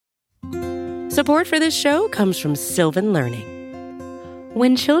Support for this show comes from Sylvan Learning.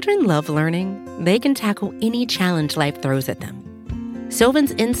 When children love learning, they can tackle any challenge life throws at them.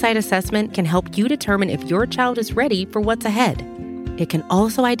 Sylvan's Insight Assessment can help you determine if your child is ready for what's ahead. It can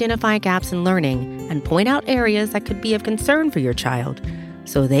also identify gaps in learning and point out areas that could be of concern for your child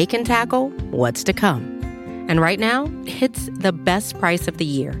so they can tackle what's to come. And right now, it's the best price of the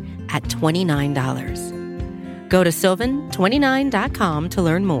year at $29. Go to sylvan29.com to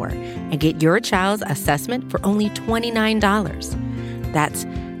learn more and get your child's assessment for only $29. That's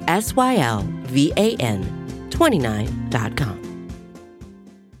SYLVAN 29.com.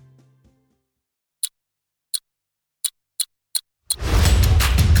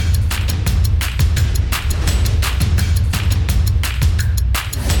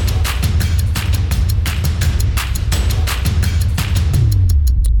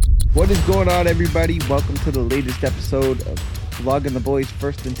 What is going on, everybody? Welcome to the latest episode of Vlogging the Boys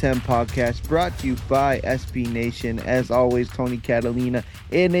First and 10 podcast, brought to you by SB Nation. As always, Tony Catalina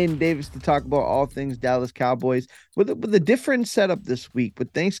and Aiden Davis to talk about all things Dallas Cowboys with a different setup this week.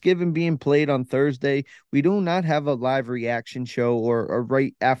 With Thanksgiving being played on Thursday, we do not have a live reaction show or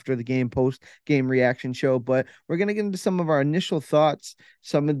right after the game post-game reaction show, but we're going to get into some of our initial thoughts,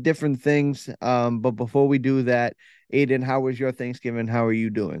 some of the different things. But before we do that, Aiden, how was your Thanksgiving? How are you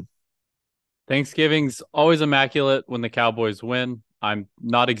doing? Thanksgiving's always immaculate when the Cowboys win. I'm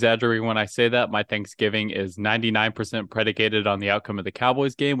not exaggerating when I say that. My Thanksgiving is 99% predicated on the outcome of the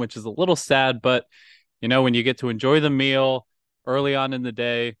Cowboys game, which is a little sad, but you know, when you get to enjoy the meal early on in the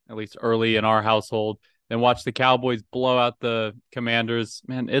day, at least early in our household, then watch the Cowboys blow out the Commanders,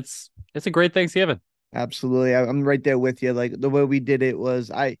 man, it's a great Thanksgiving. Absolutely. I'm right there with you. Like, the way we did it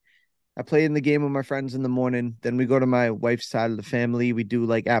was I play in the game with my friends in the morning. Then we go to my wife's side of the family. We do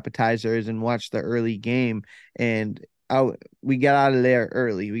like appetizers and watch the early game. And we get out of there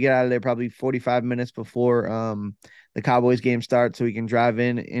early. We get out of there probably 45 minutes before the Cowboys game starts, so we can drive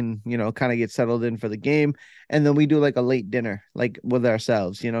in and, you know, kind of get settled in for the game. And then we do like a late dinner, like with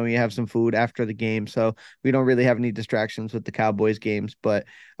ourselves. You know, we have some food after the game, so we don't really have any distractions with the Cowboys games. But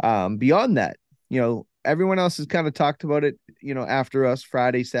beyond that, you know, everyone else has kind of talked about it, you know, after us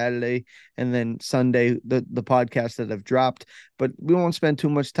Friday, Saturday, and then Sunday, the podcasts that have dropped, but we won't spend too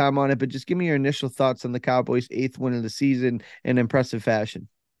much time on it. But just give me your initial thoughts on the Cowboys' 8th win of the season in impressive fashion.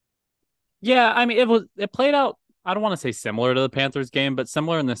 Yeah, I mean, it played out, I don't want to say similar to the Panthers game, but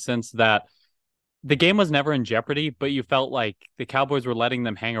similar in the sense that the game was never in jeopardy, but you felt like the Cowboys were letting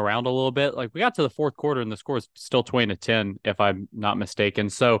them hang around a little bit. Like, we got to the fourth quarter and the score is still 20-10, if I'm not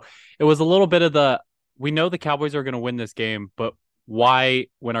mistaken. So it was a little bit of we know the Cowboys are going to win this game, but why,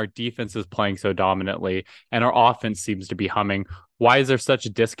 when our defense is playing so dominantly and our offense seems to be humming, why is there such a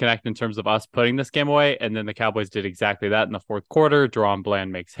disconnect in terms of us putting this game away? And then the Cowboys did exactly that in the fourth quarter. Deron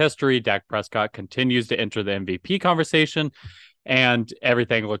Bland makes history. Dak Prescott continues to enter the MVP conversation, and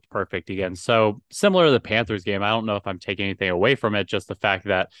everything looked perfect again. So similar to the Panthers game, I don't know if I'm taking anything away from it. Just the fact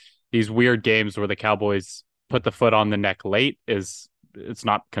that these weird games where the Cowboys put the foot on the neck late it's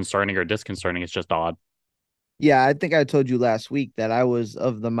not concerning or disconcerting. It's just odd. Yeah, I think I told you last week that I was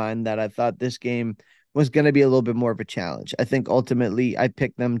of the mind that I thought this game was going to be a little bit more of a challenge. I think ultimately I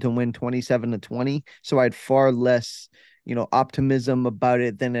picked them to win 27-20. So I had far less, you know, optimism about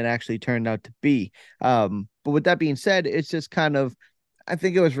it than it actually turned out to be. But with that being said, it's just kind of, I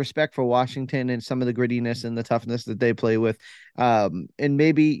think it was respect for Washington and some of the grittiness and the toughness that they play with. And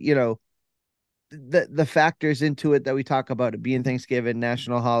maybe, you know, the factors into it that we talk about, it being Thanksgiving,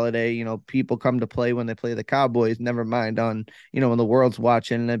 national holiday, you know, people come to play when they play the Cowboys, never mind on, you know, when the world's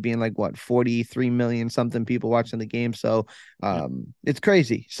watching, and it being like, what, 43 million something people watching the game. So it's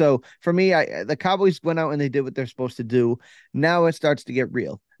crazy. So for me, the Cowboys went out and they did what they're supposed to do. Now it starts to get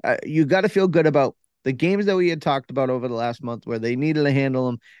real. You got to feel good about the games that we had talked about over the last month where they needed to handle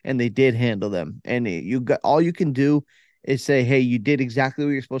them, and they did handle them. And you got, all you can do is say, hey, you did exactly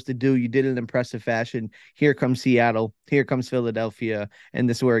what you're supposed to do. You did it in impressive fashion. Here comes Seattle. Here comes Philadelphia. And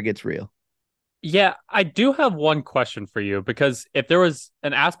this is where it gets real. Yeah, I do have one question for you, because if there was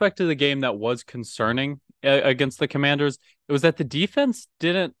an aspect of the game that was concerning against the Commanders, it was that the defense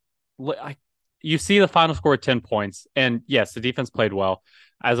didn't. You see the final score 10 points. And yes, the defense played well.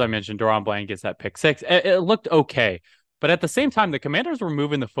 As I mentioned, Deron Bland gets that pick six. It looked okay. But at the same time, the Commanders were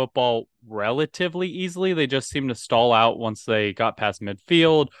moving the football relatively easily. They just seemed to stall out once they got past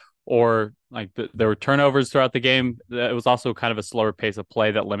midfield, or like there were turnovers throughout the game. It was also kind of a slower pace of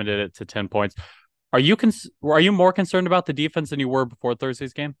play that limited it to 10 points. Are you more concerned about the defense than you were before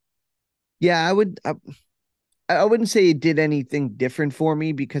Thursday's game? Yeah, I wouldn't say it did anything different for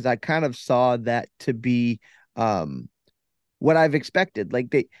me, because I kind of saw that to be what I've expected.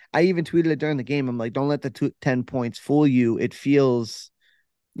 Like I even tweeted it during the game. I'm like, don't let the 10 points fool you. It feels,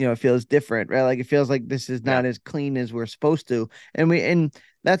 it feels different, right? Like it feels like this is Yeah. not as clean as we're supposed to. And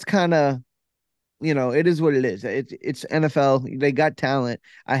that's kind of, it is what it is. It's NFL. They got talent.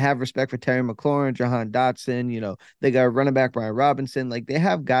 I have respect for Terry McLaurin, Jahan Dotson. They got running back Brian Robinson. Like they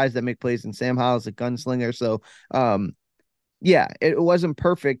have guys that make plays, and Sam Howell's a gunslinger. So, yeah, it wasn't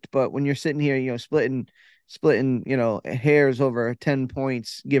perfect, but when you're sitting here, splitting, hairs over 10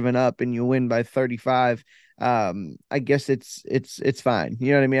 points given up, and you win by 35, I guess it's fine.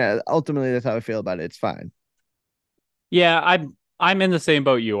 You know what I mean? Ultimately, that's how I feel about it. It's fine. Yeah, I'm in the same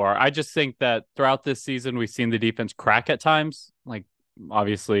boat you are. I just think that throughout this season we've seen the defense crack at times. Like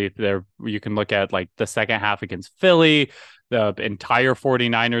obviously there you can look at like the second half against Philly, the entire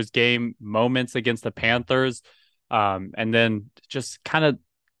 49ers game, moments against the Panthers, and then just kind of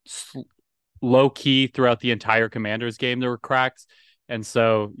low key throughout the entire Commanders game there were cracks. And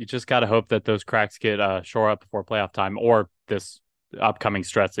so you just got to hope that those cracks get shore up before playoff time or this upcoming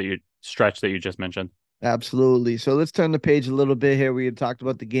stretch that you just mentioned. Absolutely. So let's turn the page a little bit here. We had talked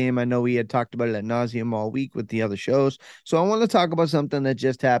about the game. I know we had talked about it ad nauseum all week with the other shows. So I want to talk about something that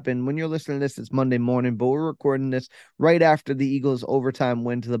just happened. When you're listening to this, it's Monday morning, but we're recording this right after the Eagles' overtime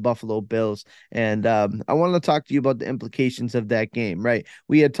win to the Buffalo Bills. And I want to talk to you about the implications of that game, right?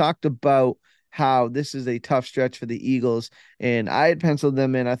 We had talked about how this is a tough stretch for the Eagles, and I had penciled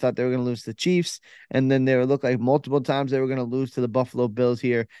them in. I thought they were going to lose to the Chiefs, and then they would look like multiple times they were going to lose to the Buffalo Bills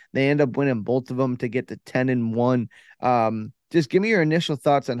here. They end up winning both of them to get to 10-1. Just give me your initial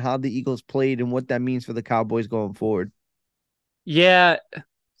thoughts on how the Eagles played and what that means for the Cowboys going forward. Yeah,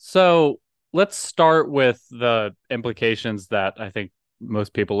 so let's start with the implications that I think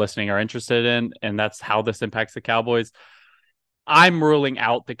most people listening are interested in, and that's how this impacts the Cowboys. I'm ruling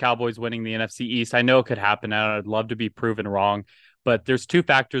out the Cowboys winning the NFC East. I know it could happen, and I'd love to be proven wrong, but there's two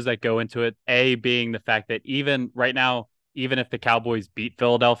factors that go into it. A being the fact that even right now, even if the Cowboys beat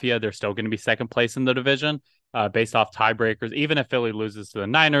Philadelphia, they're still going to be second place in the division based off tiebreakers. Even if Philly loses to the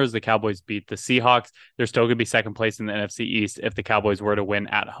Niners, the Cowboys beat the Seahawks, they're still going to be second place in the NFC East if the Cowboys were to win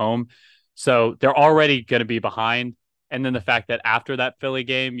at home. So they're already going to be behind. And then the fact that after that Philly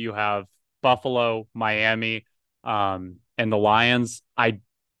game, you have Buffalo, Miami, and the Lions. I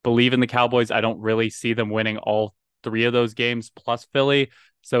believe in the Cowboys. I don't really see them winning all three of those games plus Philly.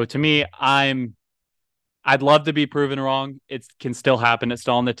 So to me, I'd love to be proven wrong. It can still happen. It's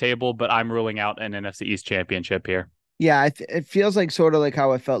still on the table, but I'm ruling out an NFC East championship here. Yeah, it feels like sort of like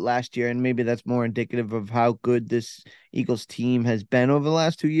how I felt last year, and maybe that's more indicative of how good this Eagles team has been over the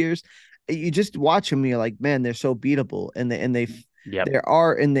last 2 years. You just watch them, you're like, man, they're so beatable, and Yep. there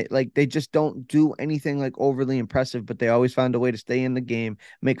are, and they just don't do anything like overly impressive, but they always find a way to stay in the game,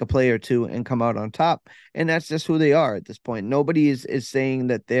 make a play or two, and come out on top. And that's just who they are at this point. Nobody is saying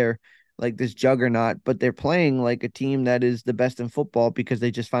that they're like this juggernaut, but they're playing like a team that is the best in football because they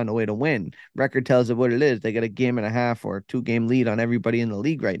just find a way to win. Record tells it what it is. They got a game and a half or 2-game lead on everybody in the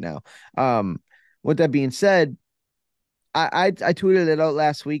league right now. With that being said, I tweeted it out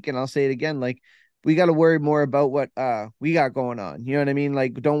last week, and I'll say it again. Like, we got to worry more about what we got going on. You know what I mean?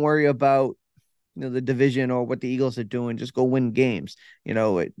 Like, don't worry about the division or what the Eagles are doing. Just go win games.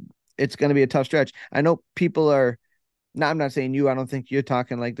 It's going to be a tough stretch. I know people are. No, I'm not saying you. I don't think you're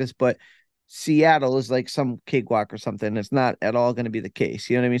talking like this, but Seattle is like some cakewalk or something. It's not at all going to be the case.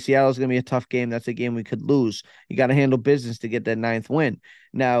 You know what I mean? Seattle's going to be a tough game. That's a game we could lose. You got to handle business to get that ninth win.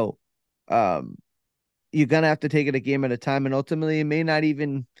 Now, um, you're gonna have to take it a game at a time, and ultimately, you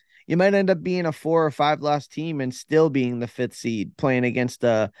might end up being a 4 or 5 loss team and still being the fifth seed, playing against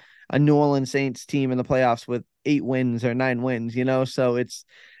a New Orleans Saints team in the playoffs with 8 wins or 9 wins. So it's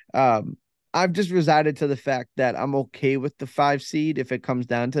um I've just resided to the fact that I'm okay with the 5 seed if it comes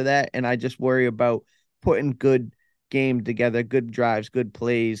down to that, and I just worry about putting good game together, good drives, good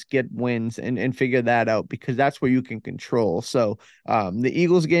plays, get wins, and figure that out, because that's where you can control. So the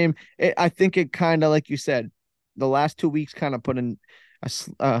Eagles game, I think it kind of, like you said, the last 2 weeks kind of put in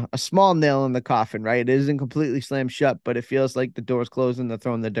a small nail in the coffin, right? It isn't completely slammed shut, but it feels like the door's closing. They're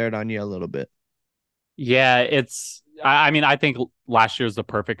throwing the dirt on you a little bit. Yeah, I mean, I think last year's the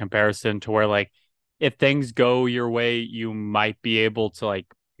perfect comparison to where like if things go your way, you might be able to like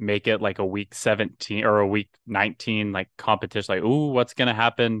make it like a week 17 or a week 19 like competition. Like, ooh, what's gonna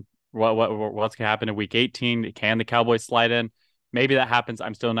happen? What's gonna happen in week 18? Can the Cowboys slide in? Maybe that happens.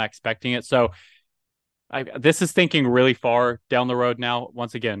 I'm still not expecting it. So this is thinking really far down the road now.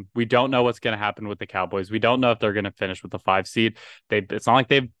 Once again, we don't know what's going to happen with the Cowboys. We don't know if they're going to finish with the 5 seed. It's not like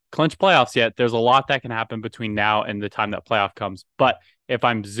they've clinched playoffs yet. There's a lot that can happen between now and the time that playoff comes. But if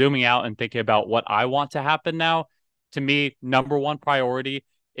I'm zooming out and thinking about what I want to happen now, to me, number one priority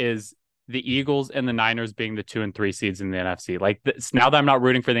is the Eagles and the Niners being the 2 and 3 seeds in the NFC. Like now that I'm not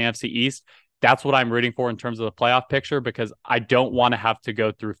rooting for the NFC East, that's what I'm rooting for in terms of the playoff picture, because I don't want to have to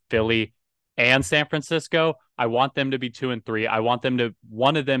go through Philly and San Francisco. I want them to be 2 and 3. I want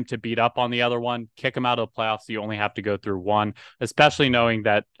one of them to beat up on the other one, kick them out of the playoffs. So you only have to go through one, especially knowing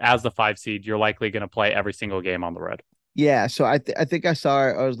that as the 5 seed, you're likely going to play every single game on the road. Yeah. So I think I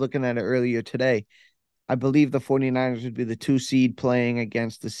was looking at it earlier today. I believe the 49ers would be the 2 seed playing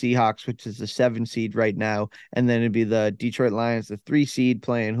against the Seahawks, which is the 7 seed right now. And then it'd be the Detroit Lions, the 3 seed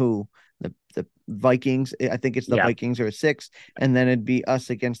playing who? The Vikings. I think it's the Vikings or a 6. And then it'd be us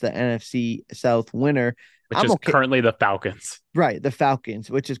against the NFC South winner, which is currently the Falcons. Right, the Falcons,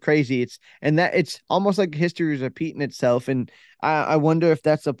 which is crazy. It's almost like history is repeating itself. And I wonder if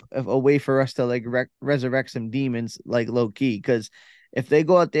that's a way for us to like resurrect some demons, like low key, because if they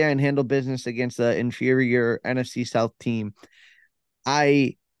go out there and handle business against the inferior NFC South team,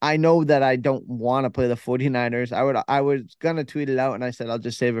 I know that I don't want to play the 49ers. I was gonna tweet it out and I said I'll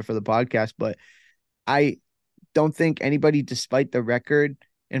just save it for the podcast, but I don't think anybody, despite the record,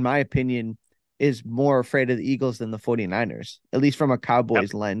 in my opinion, is more afraid of the Eagles than the 49ers, at least from a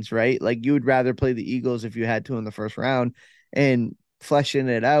Cowboys lens, right? Like you would rather play the Eagles if you had to in the first round. And fleshing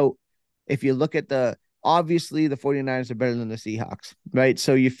it out, if you look at obviously the 49ers are better than the Seahawks, right?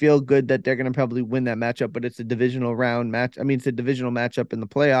 So you feel good that they're going to probably win that matchup, but it's a divisional round match. I mean, it's a divisional matchup in the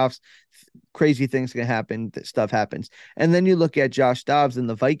playoffs. Crazy things can happen. Stuff happens. And then you look at Josh Dobbs and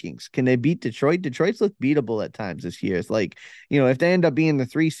the Vikings. Can they beat Detroit? Detroit's looked beatable at times this year. It's like, if they end up being the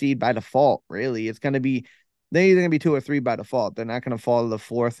 3 seed by default, really, it's going to be, they're either going to be 2 or 3 by default. They're not going to fall to the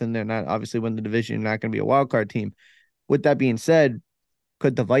 4th, and they're not obviously win the division. They're not going to be a wild card team. With that being said,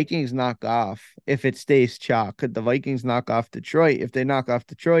 could the Vikings knock off, if it stays chalk, could the Vikings knock off Detroit? If they knock off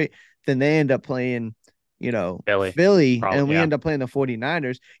Detroit, then they end up playing, Philly, probably, and we end up playing the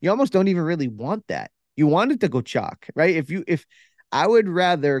 49ers. You almost don't even really want that. You want it to go chalk, right? If I would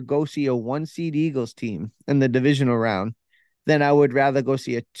rather go see a 1 seed Eagles team in the divisional round than I would rather go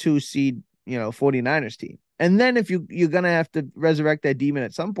see a 2 seed, 49ers team. And then if you're going to have to resurrect that demon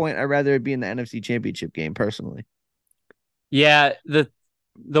at some point, I'd rather it be in the NFC Championship game personally. Yeah,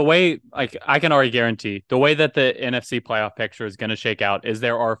 the way, like, I can already guarantee the way that the NFC playoff picture is going to shake out is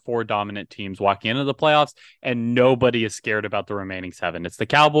there are 4 dominant teams walking into the playoffs, and nobody is scared about the remaining 7. It's the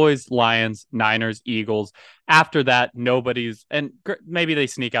Cowboys, Lions, Niners, Eagles. After that, nobody's, and maybe they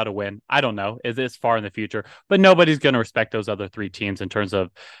sneak out a win. I don't know. It's far in the future, but nobody's going to respect those other 3 teams in terms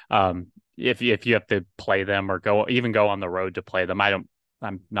of if you have to play them or go on the road to play them.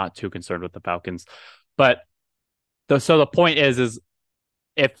 I'm not too concerned with the Falcons, but so the point is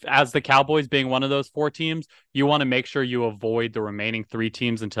if, as the Cowboys being one of those 4 teams, you want to make sure you avoid the remaining 3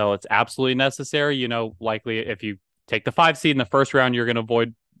 teams until it's absolutely necessary. Likely if you take the 5 seed in the first round, you're going to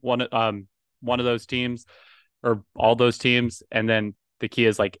avoid one of those teams or all those teams. And then the key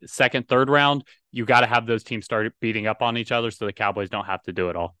is like second, third round, you got to have those teams start beating up on each other so the Cowboys don't have to do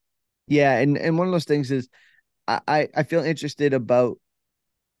it all. Yeah. And one of those things is I feel interested about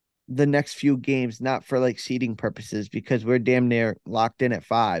the next few games, not for like seeding purposes, because we're damn near locked in at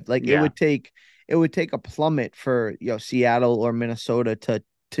 5. Like it would take a plummet for Seattle or Minnesota to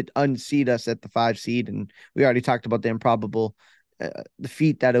unseed us at the 5 seed, and we already talked about the improbable the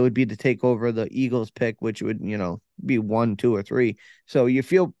feat that it would be to take over the Eagles pick, which would be 1, 2, or 3. So you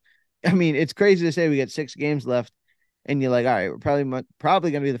feel, I mean, it's crazy to say we got 6 games left, and you're like, all right, we're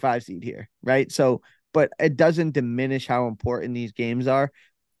probably going to be the 5 seed here, right? So, but it doesn't diminish how important these games are.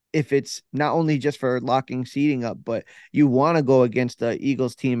 If it's not only just for locking seeding up, but you want to go against the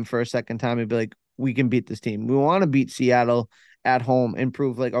Eagles team for a second time and be like, we can beat this team. We want to beat Seattle at home and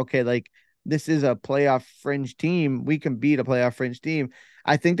prove like, okay, like this is a playoff fringe team. We can beat a playoff fringe team.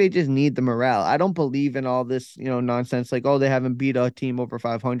 I think they just need the morale. I don't believe in all this, nonsense. Like, oh, they haven't beat a team over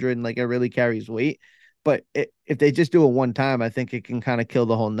 500 and like it really carries weight. But if they just do it one time, I think it can kind of kill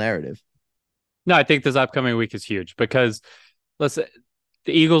the whole narrative. No, I think this upcoming week is huge because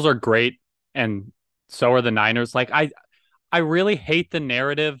the Eagles are great, and so are the Niners. Like, I really hate the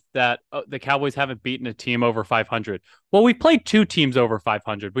narrative that the Cowboys haven't beaten a team over 500. Well, we played 2 teams over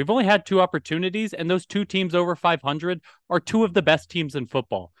 500. We've only had 2 opportunities, and those 2 teams over 500 are 2 of the best teams in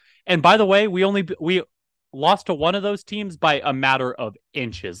football. And by the way, we lost to one of those teams by a matter of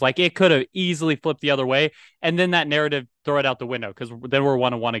inches. Like, it could have easily flipped the other way. And then that narrative, throw it out the window, because then we're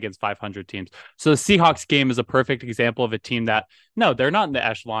 1-1 against 500 teams. So the Seahawks game is a perfect example of a team that, no, they're not in the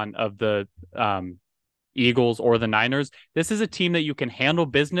echelon of the Eagles or the Niners. This is a team that you can handle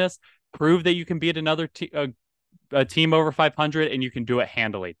business, prove that you can beat another a team over 500, and you can do it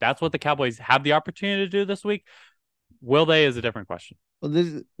handily. That's what the Cowboys have the opportunity to do this week. Will they is a different question.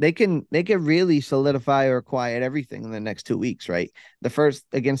 Well, they can really solidify or quiet everything in the next 2 weeks, right? The first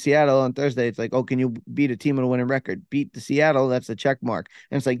against Seattle on Thursday, it's like, oh, can you beat a team with a winning record? Beat the Seattle, that's a check mark.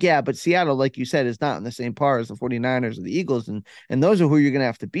 And it's like, yeah, but Seattle, like you said, is not in the same par as the 49ers or the Eagles, and those are who you're gonna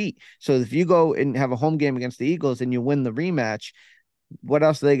have to beat. So if you go and have a home game against the Eagles and you win the rematch, what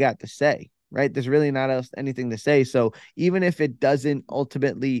else do they got to say? Right? There's really not else anything to say. So even if it doesn't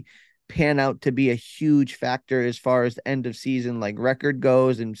ultimately pan out to be a huge factor as far as the end of season like record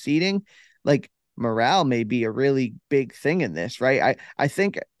goes and seeding, like morale may be a really big thing in this, right? I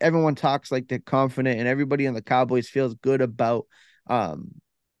think everyone talks like they're confident and everybody on the Cowboys feels good about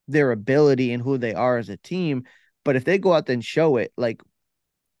their ability and who they are as a team. But if they go out there and show it, like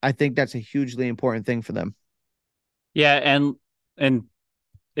I think that's a hugely important thing for them. Yeah, and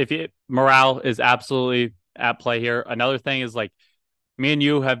if you, morale is absolutely at play here. Another thing is like me and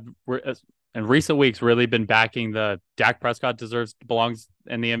you have in recent weeks really been backing the Dak Prescott belongs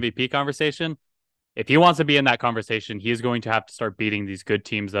in the MVP conversation. If he wants to be in that conversation, he's going to have to start beating these good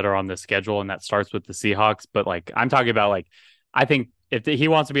teams that are on the schedule, and that starts with the Seahawks. But like I'm talking about, like I think if he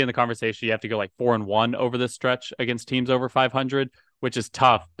wants to be in the conversation, you have to go like 4-1 over this stretch against teams over 500, which is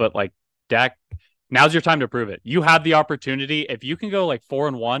tough. But like Dak, now's your time to prove it. You have the opportunity. If you can go like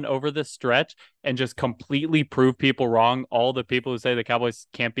 4-1 over this stretch and just completely prove people wrong, all the people who say the Cowboys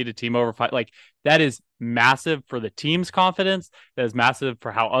can't beat a team over five, like that is massive for the team's confidence. That is massive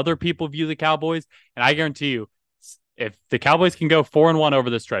for how other people view the Cowboys. And I guarantee you, if the Cowboys can go 4-1 over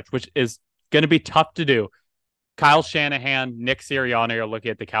the stretch, which is going to be tough to do, Kyle Shanahan, Nick Sirianni are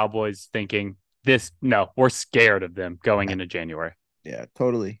looking at the Cowboys thinking, we're scared of them going into January. Yeah,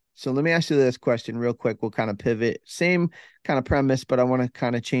 totally. So let me ask you this question real quick. We'll kind of pivot. Same kind of premise, but I want to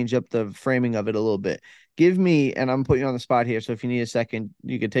kind of change up the framing of it a little bit. Give me, and I'm putting you on the spot here, so if you need a second,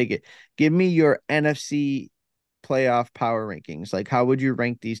 you can take it. Give me your NFC playoff power rankings. Like, how would you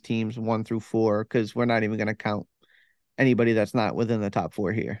rank these teams 1 through 4? Because we're not even going to count anybody that's not within the top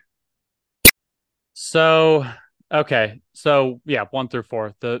 4 here. So, okay. So, yeah, 1 through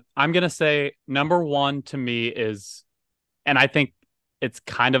 4. I'm going to say number 1 to me is, and I think it's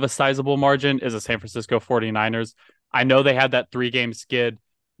kind of a sizable margin, is the San Francisco 49ers. I know they had that 3-game skid.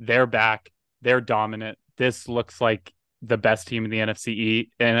 They're back. They're dominant. This looks like the best team in the NFC,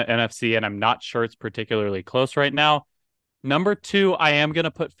 and I'm not sure it's particularly close right now. Number 2, I am going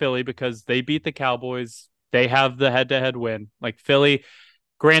to put Philly because they beat the Cowboys. They have the head-to-head win. Like Philly,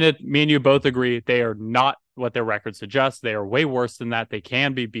 granted, me and you both agree they are not what their record suggests. They are way worse than that. They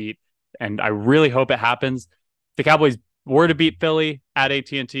can be beat, and I really hope it happens. The Cowboys were to beat Philly at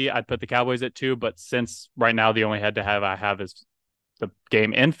AT&T, I'd put the Cowboys at 2, but since right now the only head-to-head I have is the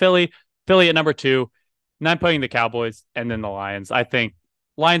game in Philly at number 2, and I'm putting the Cowboys and then the Lions. I think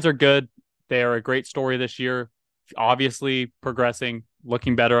Lions are good. They are a great story this year, obviously progressing,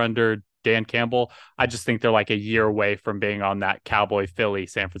 looking better under Dan Campbell. I just think they're like a year away from being on that Cowboy, Philly,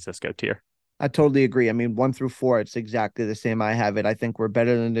 San Francisco tier. I totally agree. I mean, 1 through 4, it's exactly the same. I have it. I think we're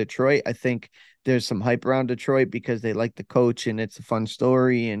better than Detroit. I think there's some hype around Detroit because they like the coach and it's a fun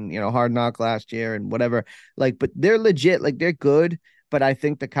story and, hard knock last year and whatever. Like, but they're legit. Like, they're good. But I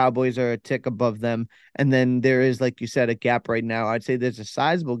think the Cowboys are a tick above them. And then there is, like you said, a gap right now. I'd say there's a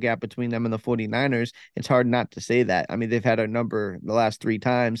sizable gap between them and the 49ers. It's hard not to say that. I mean, they've had our number the last 3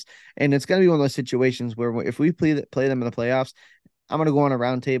 times. And it's going to be one of those situations where if we play them in the playoffs, I'm going to go on a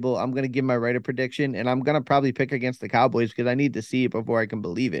round table. I'm going to give my writer prediction, and I'm going to probably pick against the Cowboys because I need to see it before I can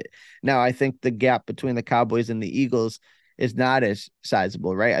believe it. Now, I think the gap between the Cowboys and the Eagles is not as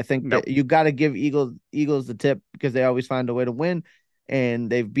sizable, right? I think that you got to give Eagles the tip because they always find a way to win, and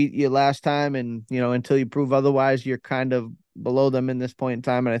they've beat you last time. And, until you prove otherwise, you're kind of below them in this point in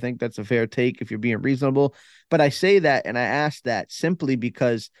time. And I think that's a fair take if you're being reasonable. But I say that, and I ask that simply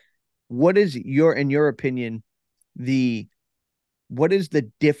because what is in your opinion, what is the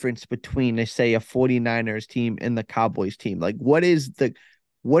difference between, let's say, a 49ers team and the Cowboys team? Like, what is the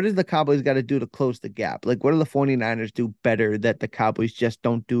Cowboys got to do to close the gap? Like, what do the 49ers do better that the Cowboys just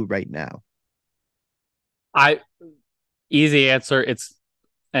don't do right now? Easy answer. It's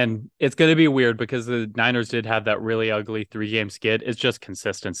going to be weird because the Niners did have that really ugly 3-game skid. It's just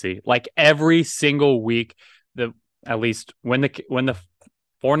consistency. Like every single week, at least when the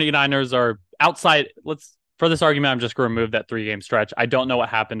 49ers are outside, for this argument, I'm just going to remove that 3-game stretch. I don't know what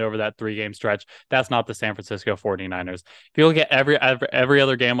happened over that 3-game stretch. That's not the San Francisco 49ers. If you look at every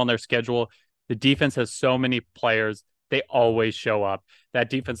other game on their schedule, the defense has so many players. They always show up. That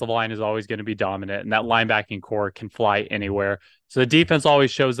defensive line is always going to be dominant, and that linebacking core can fly anywhere. So the defense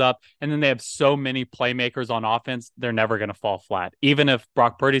always shows up, and then they have so many playmakers on offense, they're never going to fall flat. Even if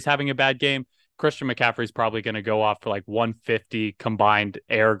Brock Purdy's having a bad game, Christian McCaffrey's probably going to go off for like 150 combined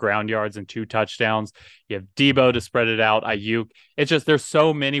air, ground yards, and 2 touchdowns. You have Debo to spread it out. Ayuk. It's just there's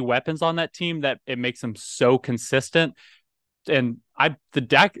so many weapons on that team that it makes them so consistent. And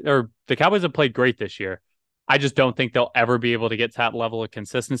the Cowboys have played great this year. I just don't think they'll ever be able to get to that level of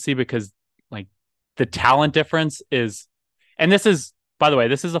consistency because like the talent difference is, and this is, by the way,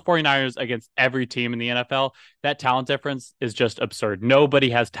 this is the 49ers against every team in the NFL. That talent difference is just absurd. Nobody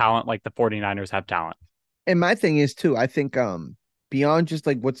has talent like the 49ers have talent. And my thing is too, I think beyond just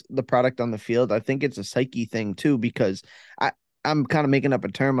like what's the product on the field, I think it's a psyche thing too, because I'm kind of making up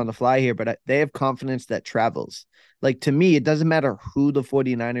a term on the fly here, but they have confidence that travels. Like to me, it doesn't matter who the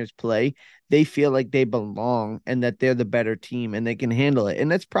 49ers play. They feel like they belong and that they're the better team and they can handle it. And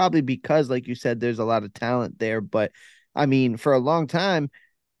that's probably because, like you said, there's a lot of talent there. But I mean, for a long time,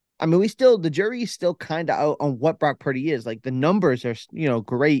 I mean, the jury is still kind of out on what Brock Purdy is. Like the numbers are,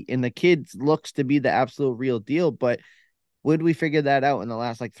 great. And the kid looks to be the absolute real deal. But would we figure that out in the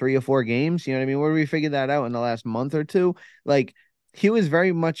last like 3 or 4 games? You know what I mean? Would we figure that out in the last month or two? Like he was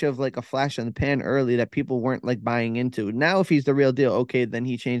very much of like a flash in the pan early that people weren't like buying into. Now, if he's the real deal, okay, then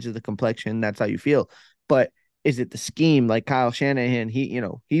he changes the complexion. That's how you feel. But is it the scheme? Like Kyle Shanahan,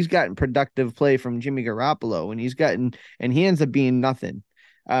 he's gotten productive play from Jimmy Garoppolo and he ends up being nothing.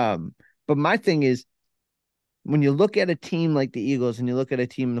 But my thing is, when you look at a team like the Eagles and you look at a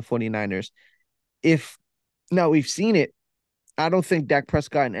team in the 49ers, now we've seen it. I don't think Dak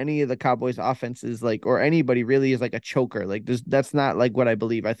Prescott and any of the Cowboys offenses or anybody really is like a choker. Like that's not like what I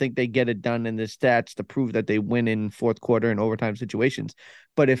believe. I think they get it done in the stats to prove that they win in fourth quarter and overtime situations.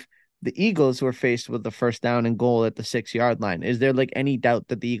 But if the Eagles were faced with the first down and goal at the 6-yard line, is there like any doubt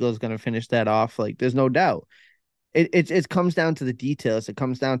that the Eagles going to finish that off? Like there's no doubt. It comes down to the details. It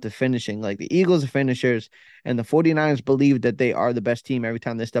comes down to finishing. Like the Eagles are finishers and the 49ers believe that they are the best team every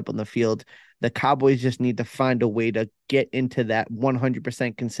time they step on the field. The Cowboys just need to find a way to get into that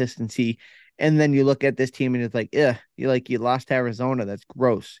 100% consistency. And then you look at this team and it's like, yeah, you lost to Arizona. That's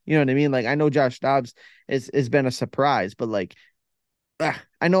gross. You know what I mean? Like I know Josh Dobbs has been a surprise, but like,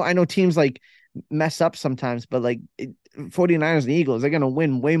 I know teams like mess up sometimes, but 49ers and Eagles, they're going to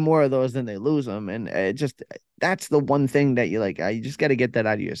win way more of those than they lose them. And that's the one thing that you just got to get that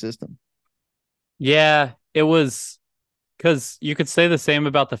out of your system. Yeah, it was because you could say the same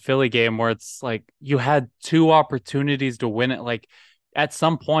about the Philly game where it's like you had 2 opportunities to win it. Like at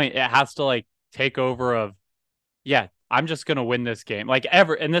some point it has to like take over of, yeah, I'm just going to win this game.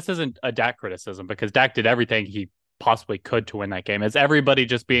 And this isn't a Dak criticism because Dak did everything he possibly could to win that game. It's everybody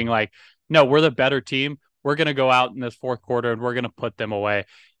just being like, no, we're the better team. We're going to go out in this fourth quarter and we're going to put them away.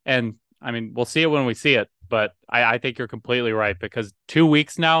 And I mean, we'll see it when we see it, but I think you're completely right because 2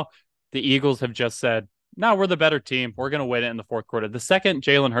 weeks now, the Eagles have just said, no, we're the better team. We're going to win it in the fourth quarter. The second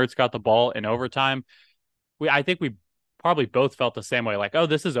Jalen Hurts got the ball in overtime, I think we probably both felt the same way. Like, oh,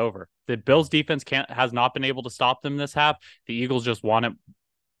 this is over. The Bills defense has not been able to stop them this half. The Eagles just want it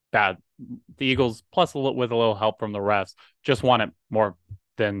bad. The Eagles, plus with a little help from the refs, just want it more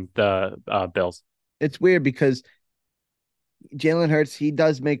than the Bills. It's weird because Jalen Hurts, he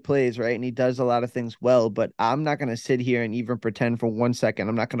does make plays, right? And he does a lot of things well, but I'm not going to sit here and even pretend for 1 second.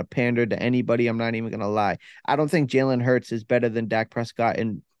 I'm not going to pander to anybody. I'm not even going to lie. I don't think Jalen Hurts is better than Dak Prescott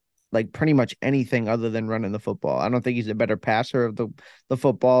in like pretty much anything other than running the football. I don't think he's a better passer of the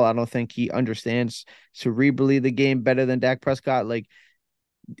football. I don't think he understands cerebrally the game better than Dak Prescott.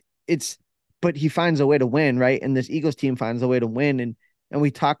 But he finds a way to win, right? And this Eagles team finds a way to win. And we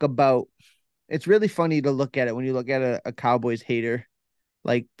talk about, it's really funny to look at it when you look at a Cowboys hater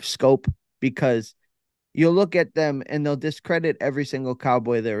like scope, because you'll look at them and they'll discredit every single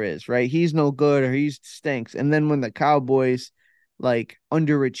Cowboy there is, right? He's no good or he stinks. And then when the Cowboys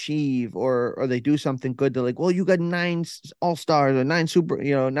underachieve or they do something good, they're like, well, you got 9 all-stars or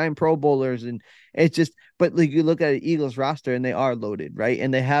 9 Pro Bowlers. And it's just, but you look at the Eagles roster and they are loaded, right?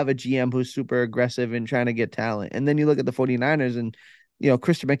 And they have a GM who's super aggressive and trying to get talent. And then you look at the 49ers and,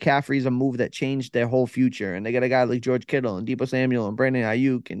 Christian McCaffrey is a move that changed their whole future. And they got a guy like George Kittle and Deebo Samuel and Brandon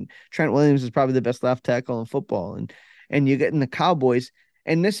Ayuk and Trent Williams is probably the best left tackle in football. And you get in the Cowboys.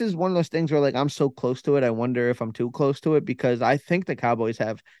 And this is one of those things where I'm so close to it. I wonder if I'm too close to it because I think the Cowboys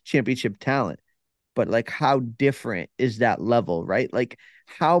have championship talent, but how different is that level, right?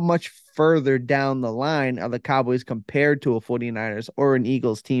 How much further down the line are the Cowboys compared to a 49ers or an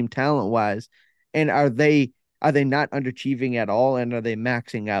Eagles team talent wise? And are they not underachieving at all? And are they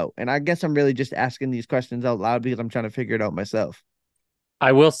maxing out? And I guess I'm really just asking these questions out loud because I'm trying to figure it out myself.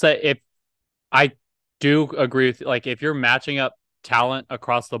 I will say if I do agree with if you're matching up talent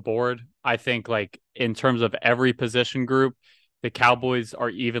across the board, I think in terms of every position group, the Cowboys are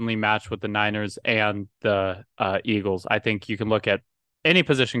evenly matched with the Niners and the Eagles. I think you can look at any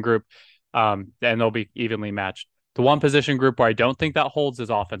position group, and they'll be evenly matched. The one position group where I don't think that holds is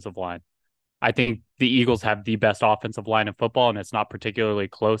offensive line. I think the Eagles have the best offensive line in football, and it's not particularly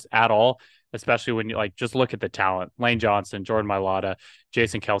close at all, especially when you like just look at the talent. Lane Johnson, Jordan Mailata,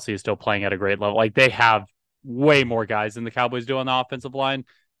 Jason Kelsey is still playing at a great level. Like they have way more guys than the Cowboys do on the offensive line.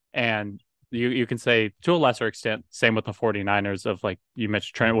 And you can say to a lesser extent, same with the 49ers of like you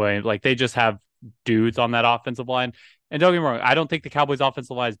mentioned Trent Williams, like they just have dudes on that offensive line. And don't get me wrong, I don't think the Cowboys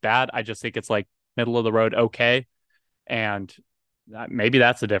offensive line is bad. I just think it's like middle of the road, okay. And maybe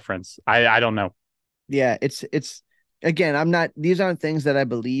that's the difference. I don't know. Yeah, it's again, I'm not, these aren't things that I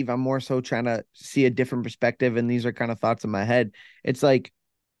believe. I'm more so trying to see a different perspective, and these are kind of thoughts in my head. It's like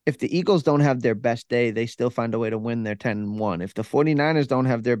if the Eagles don't have their best day, they still find a way to win their 10-1. If the 49ers don't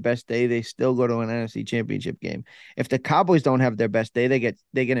have their best day, they still go to an NFC championship game. If the Cowboys don't have their best day, they get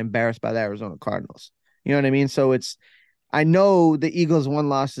embarrassed by the Arizona Cardinals. You know what I mean? So I know the Eagles won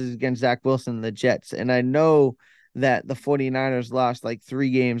losses against Zach Wilson and the Jets, and I know that the 49ers lost like 3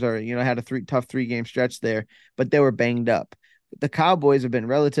 games or, had a tough 3-game stretch there, but they were banged up. The Cowboys have been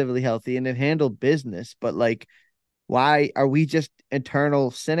relatively healthy and have handled business, but like, why are we just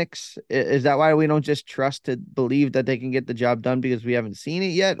eternal cynics? Is that why we don't just trust to believe that they can get the job done because we haven't seen it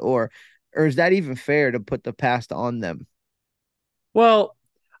yet? Or is that even fair to put the past on them? Well,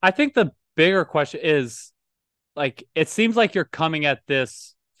 I think the bigger question is like, it seems like you're coming at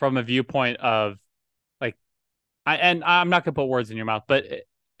this from a viewpoint of like, and I'm not going to put words in your mouth, but,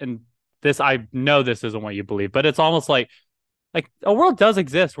 and this, I know this isn't what you believe, but it's almost like a world does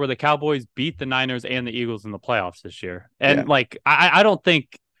exist where the Cowboys beat the Niners and the Eagles in the playoffs this year. And like, I don't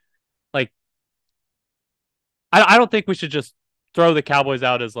think like, I don't think we should just throw the Cowboys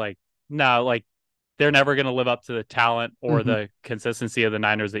out as like, no, like they're never going to live up to the talent or the consistency of the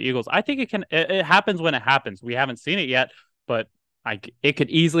Niners, the Eagles. I think it happens when it happens. We haven't seen it yet, but it could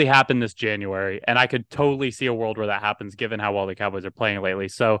easily happen this January. And I could totally see a world where that happens given how well the Cowboys are playing lately.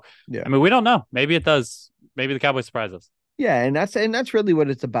 So, I mean, we don't know. Maybe it does. Maybe the Cowboys surprise us. Yeah, and that's really what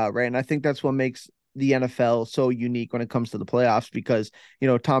it's about, right? And I think that's what makes the NFL so unique when it comes to the playoffs because,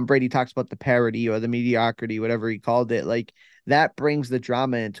 Tom Brady talks about the parity or the mediocrity, whatever he called it. Like that brings the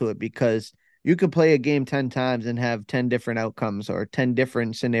drama into it because you could play a game 10 times and have 10 different outcomes or 10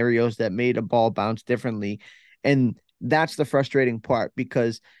 different scenarios that made a ball bounce differently. And that's the frustrating part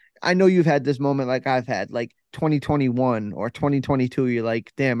because I know you've had this moment like I've had, like 2021 or 2022. You're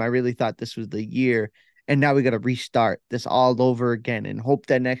like, damn, I really thought this was the year. And now we got to restart this all over again and hope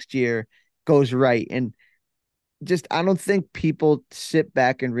that next year goes right. And just, I don't think people sit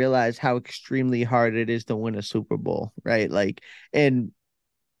back and realize how extremely hard it is to win a Super Bowl, right? Like, and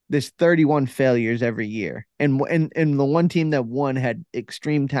there's 31 failures every year. And the one team that won had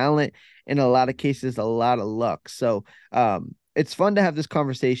extreme talent, in a lot of cases, a lot of luck. So, it's fun to have this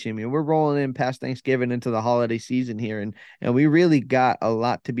conversation. I mean, we're rolling in past Thanksgiving into the holiday season here, and we really got a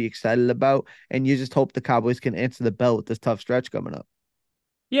lot to be excited about. And you just hope the Cowboys can answer the bell with this tough stretch coming up.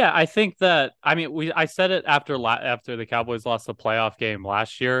 Yeah, I think that I mean I said it after the Cowboys lost the playoff game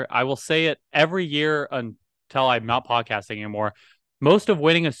last year. I will say it every year until I'm not podcasting anymore. Most of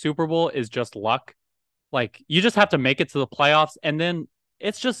winning a Super Bowl is just luck. Like you just have to make it to the playoffs, and then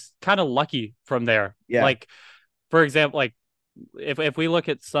it's just kind of lucky from there. Yeah. Like for example, like if we look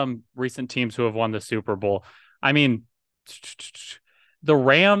at some recent teams who have won the Super Bowl, I mean, the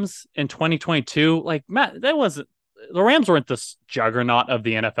Rams in 2022, like Matt, the Rams weren't this juggernaut of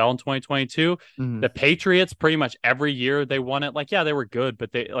the NFL in 2022. The Patriots, pretty much every year they won it. Like, yeah, they were good,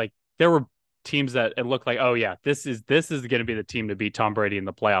 but there were teams that it looked like, oh yeah, this is going to be the team to beat Tom Brady in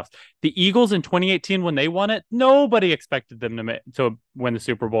the playoffs. The Eagles in 2018 when they won it, nobody expected them to win the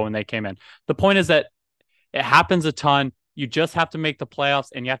Super Bowl when they came in. The point is that it happens a ton. You just have to make the playoffs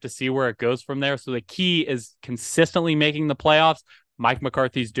and you have to see where it goes from there. So the key is consistently making the playoffs. Mike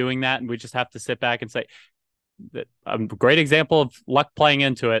McCarthy's doing that, and we just have to sit back and say that a great example of luck playing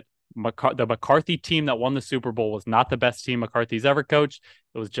into it. The McCarthy team that won the Super Bowl was not the best team McCarthy's ever coached.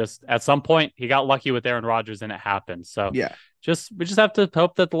 It was just at some point he got lucky with Aaron Rodgers and it happened. So yeah, we just have to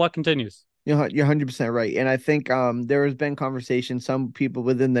hope that the luck continues. You're 100% right. And I think there has been conversation, some people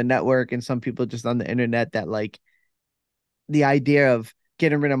within the network and some people just on the internet that like the idea of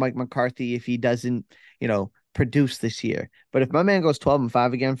getting rid of Mike McCarthy if he doesn't, produce this year. But if my man goes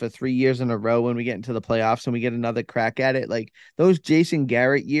 12-5 again for 3 years in a row when we get into the playoffs and we get another crack at it, like those Jason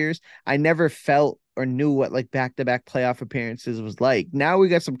Garrett years, I never felt or knew what like back-to-back playoff appearances was like. Now we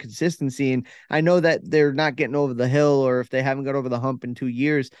got some consistency, and I know that they're not getting over the hill, or if they haven't got over the hump in 2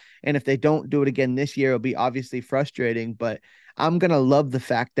 years, and if they don't do it again this year, it'll be obviously frustrating. But I'm going to love the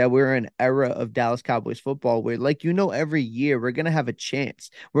fact that we're in an era of Dallas Cowboys football where, like, every year we're going to have a chance.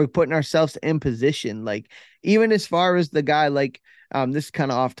 We're putting ourselves in position. Like, even as far as the guy, like, this is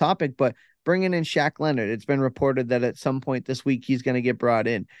kind of off topic, but bringing in Shaq Leonard, it's been reported that at some point this week he's going to get brought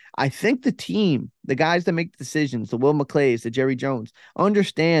in. I think the team, the guys that make the decisions, the Will McClays, the Jerry Jones,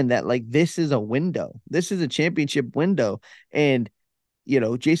 understand that, like, this is a window. This is a championship window. And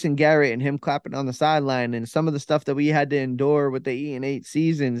Jason Garrett and him clapping on the sideline and some of the stuff that we had to endure with the 8-8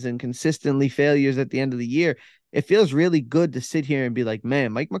 seasons and consistently failures at the end of the year, it feels really good to sit here and be like,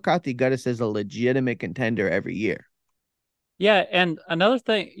 man, Mike McCarthy got us as a legitimate contender every year. Yeah, and another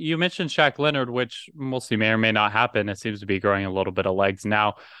thing, you mentioned Shaq Leonard, which we'll see may or may not happen. It seems to be growing a little bit of legs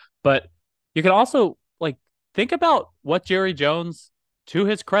now. But you can also like think about what Jerry Jones, to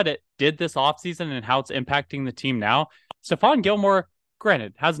his credit, did this offseason and how it's impacting the team now. Stephon Gilmore,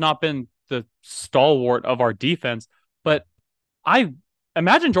 granted, has not been the stalwart of our defense, but I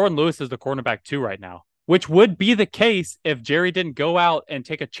imagine Jordan Lewis is the cornerback too right now, which would be the case if Jerry didn't go out and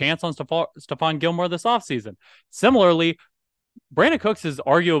take a chance on Stephon Gilmore this offseason. Similarly, Brandon Cooks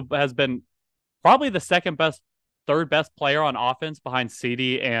has been probably the second best, third best player on offense behind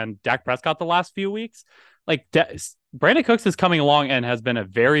CD and Dak Prescott the last few weeks. Like Brandon Cooks is coming along and has been a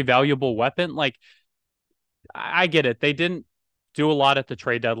very valuable weapon. Like I get it. They didn't do a lot at the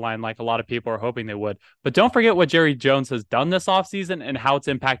trade deadline like a lot of people are hoping they would. But don't forget what Jerry Jones has done this offseason and how it's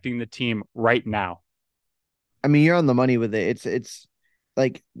impacting the team right now. I mean, you're on the money with it. It's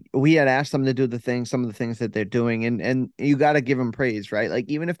like we had asked them to do some of the things that they're doing, and you got to give them praise, right? Like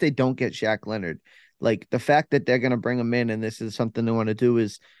even if they don't get Shaq Leonard, like the fact that they're going to bring him in and this is something they want to do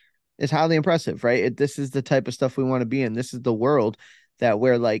is highly impressive, right? This is the type of stuff we want to be in. This is the world that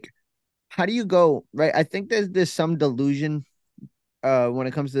we're like, how do you go, right? I think there's some delusion when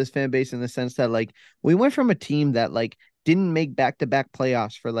it comes to this fan base in the sense that like we went from a team that like didn't make back-to-back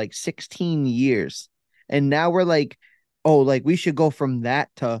playoffs for like 16 years. And now we're like, oh, like we should go from that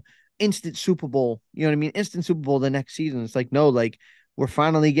to instant Super Bowl. You know what I mean? Instant Super Bowl the next season. It's like, no, like we're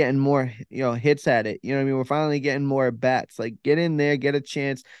finally getting more, hits at it. You know what I mean? We're finally getting more bats. Like get in there, get a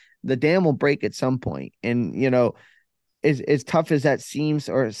chance. The dam will break at some point. And, as tough as that seems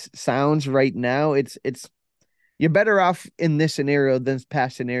or sounds right now, it's you're better off in this scenario than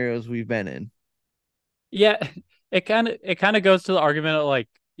past scenarios we've been in. Yeah, it kind of goes to the argument of like,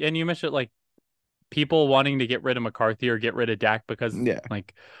 and you mentioned like people wanting to get rid of McCarthy or get rid of Dak because Yeah.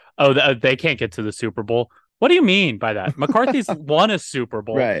 like, oh, they can't get to the Super Bowl. What do you mean by that? McCarthy's won a Super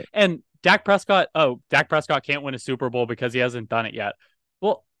Bowl, Right. and Dak Prescott can't win a Super Bowl because he hasn't done it yet.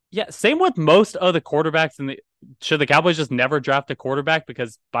 Well, yeah, same with most of the quarterbacks should the Cowboys just never draft a quarterback?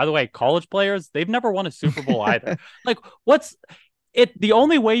 Because by the way, college players, they've never won a Super Bowl either. Like, what's it? The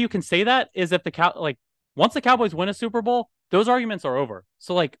only way you can say that is if once the Cowboys win a Super Bowl, those arguments are over.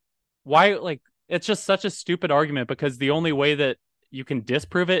 So like, why it's just such a stupid argument because the only way that you can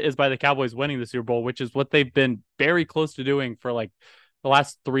disprove it is by the Cowboys winning the Super Bowl, which is what they've been very close to doing for like the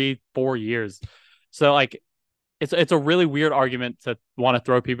last 3-4 years. So like, it's a really weird argument to want to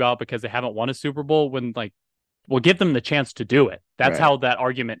throw people out because they haven't won a Super Bowl when like we'll give them the chance to do it. That's Right. how that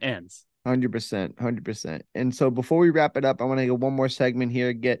argument ends. 100%, 100%. And so before we wrap it up, I want to get one more segment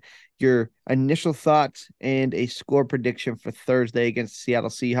here, get your initial thoughts and a score prediction for Thursday against the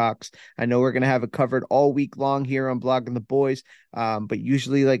Seattle Seahawks. I know we're going to have it covered all week long here on Blogging the Boys. But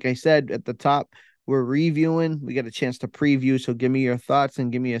usually, like I said at the top, we're reviewing. We get a chance to preview. So give me your thoughts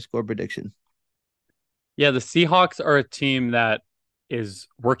and give me a score prediction. Yeah, the Seahawks are a team that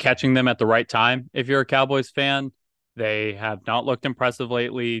we're catching them at the right time. If you're a Cowboys fan, they have not looked impressive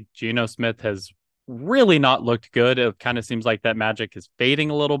lately. Geno Smith has really not looked good. It kind of seems like that magic is fading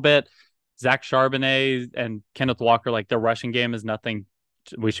a little bit. Zach Charbonnet and Kenneth Walker, like their rushing game is nothing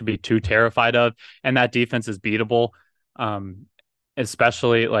we should be too terrified of. And that defense is beatable.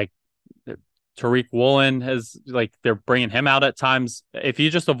 Especially like Tariq Woolen has like they're bringing him out at times. If you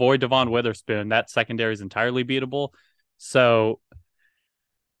just avoid Devon Witherspoon, that secondary is entirely beatable. So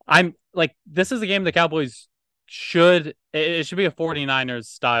I'm like, this is a game the Cowboys it should be a 49ers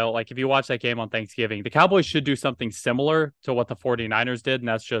style. Like if you watch that game on Thanksgiving, the Cowboys should do something similar to what the 49ers did. And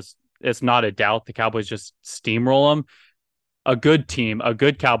it's not a doubt. The Cowboys just steamroll them. A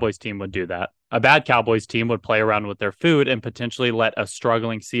good Cowboys team would do that. A bad Cowboys team would play around with their food and potentially let a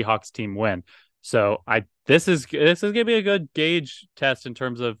struggling Seahawks team win. So this is going to be a good gauge test in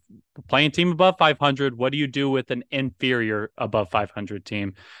terms of playing a team above 500. What do you do with an inferior above 500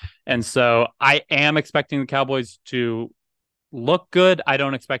 team? And so I am expecting the Cowboys to look good. I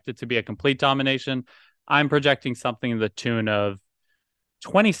don't expect it to be a complete domination. I'm projecting something in the tune of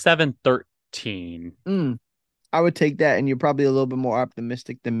 27-13. I would take that, and you're probably a little bit more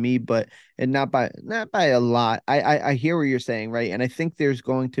optimistic than me, but and not by a lot. I hear what you're saying, right? And I think there's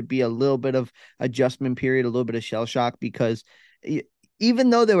going to be a little bit of adjustment period, a little bit of shell shock because even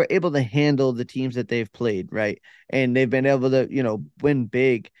though they were able to handle the teams that they've played, right, and they've been able to win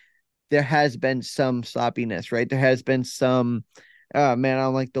big, there has been some sloppiness, right? There has been some. Man, I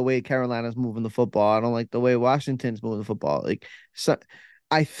don't like the way Carolina's moving the football. I don't like the way Washington's moving the football. Like, so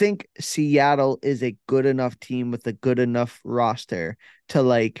I think Seattle is a good enough team with a good enough roster to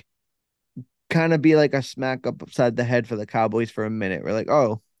like kind of be like a smack up upside the head for the Cowboys for a minute. We're like,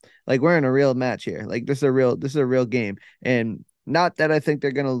 oh, like we're in a real match here. Like this is a real game. And not that I think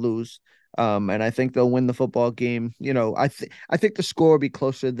they're gonna lose. And I think they'll win the football game. I think the score will be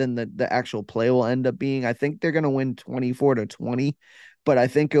closer than the actual play will end up being. I think they're gonna win 24-20, but I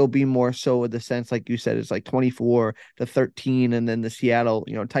think it'll be more so with the sense, like you said, it's like 24-13, and then the Seattle,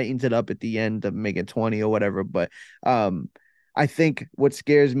 tightens it up at the end to make it 20 or whatever. But I think what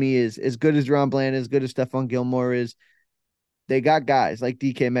scares me is as good as Ron Bland, as good as Stephon Gilmore is, they got guys like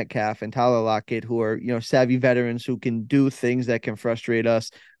DK Metcalf and Tyler Lockett who are, savvy veterans who can do things that can frustrate us.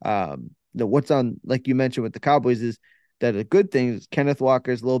 What's on, like you mentioned with the Cowboys, is that a good thing is Kenneth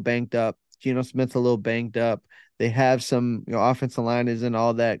Walker's a little banged up. Geno Smith's a little banged up. They have some, offensive line isn't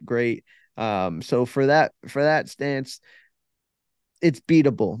all that great. So for that stance, it's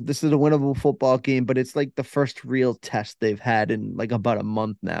beatable. This is a winnable football game, but it's like the first real test they've had in like about a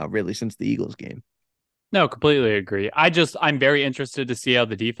month now, really, since the Eagles game. No, completely agree. I'm very interested to see how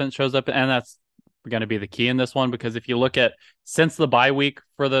the defense shows up, and that's going to be the key in this one, because if you look at since the bye week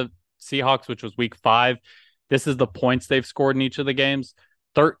for the Seahawks, which was week 5, this is the points they've scored in each of the games: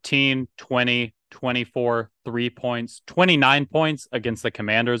 13, 20, 24, 3 points, 29 points against the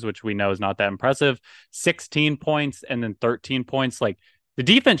Commanders, which we know is not that impressive, 16 points, and then 13 points. Like, the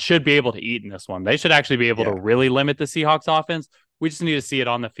defense should be able to eat in this one. They should actually be able to really limit the Seahawks offense. We just need to see it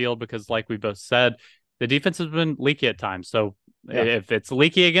on the field because, like we both said, the defense has been leaky at times. So if it's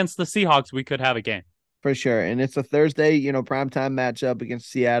leaky against the Seahawks, we could have a game. For sure. And it's a Thursday, primetime matchup against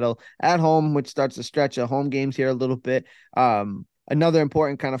Seattle at home, which starts a stretch of home games here a little bit. Another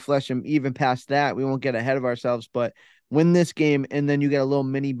important kind of flesh, and even past that, we won't get ahead of ourselves, but win this game, and then you get a little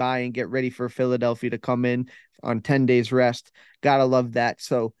mini bye and get ready for Philadelphia to come in on 10 days rest. Gotta love that.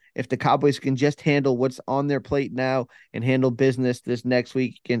 So if the Cowboys can just handle what's on their plate now and handle business this next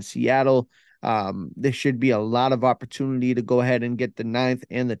week against Seattle, there should be a lot of opportunity to go ahead and get the 9th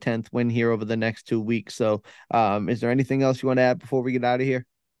and the 10th win here over the next 2 weeks. So is there anything else you want to add before we get out of here?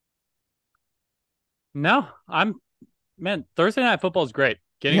 No, Thursday night football is great.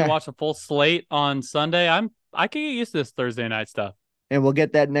 Getting to watch a full slate on Sunday, I can get used to this Thursday night stuff. And we'll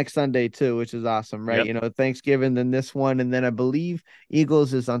get that next Sunday too, which is awesome, right? Yep. Thanksgiving, then this one, and then I believe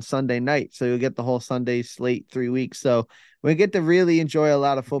Eagles is on Sunday night, so you'll get the whole Sunday slate 3 weeks. So we get to really enjoy a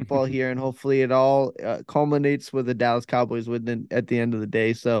lot of football here, and hopefully it all culminates with the Dallas Cowboys winning at the end of the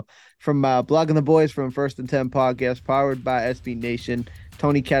day. So from Blogging the Boys from First and 10 podcast, powered by SB Nation,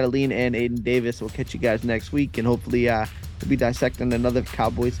 Tony Cataline and Aiden Davis. We'll catch you guys next week, and hopefully we'll be dissecting another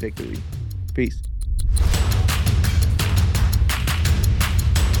Cowboys victory. Peace.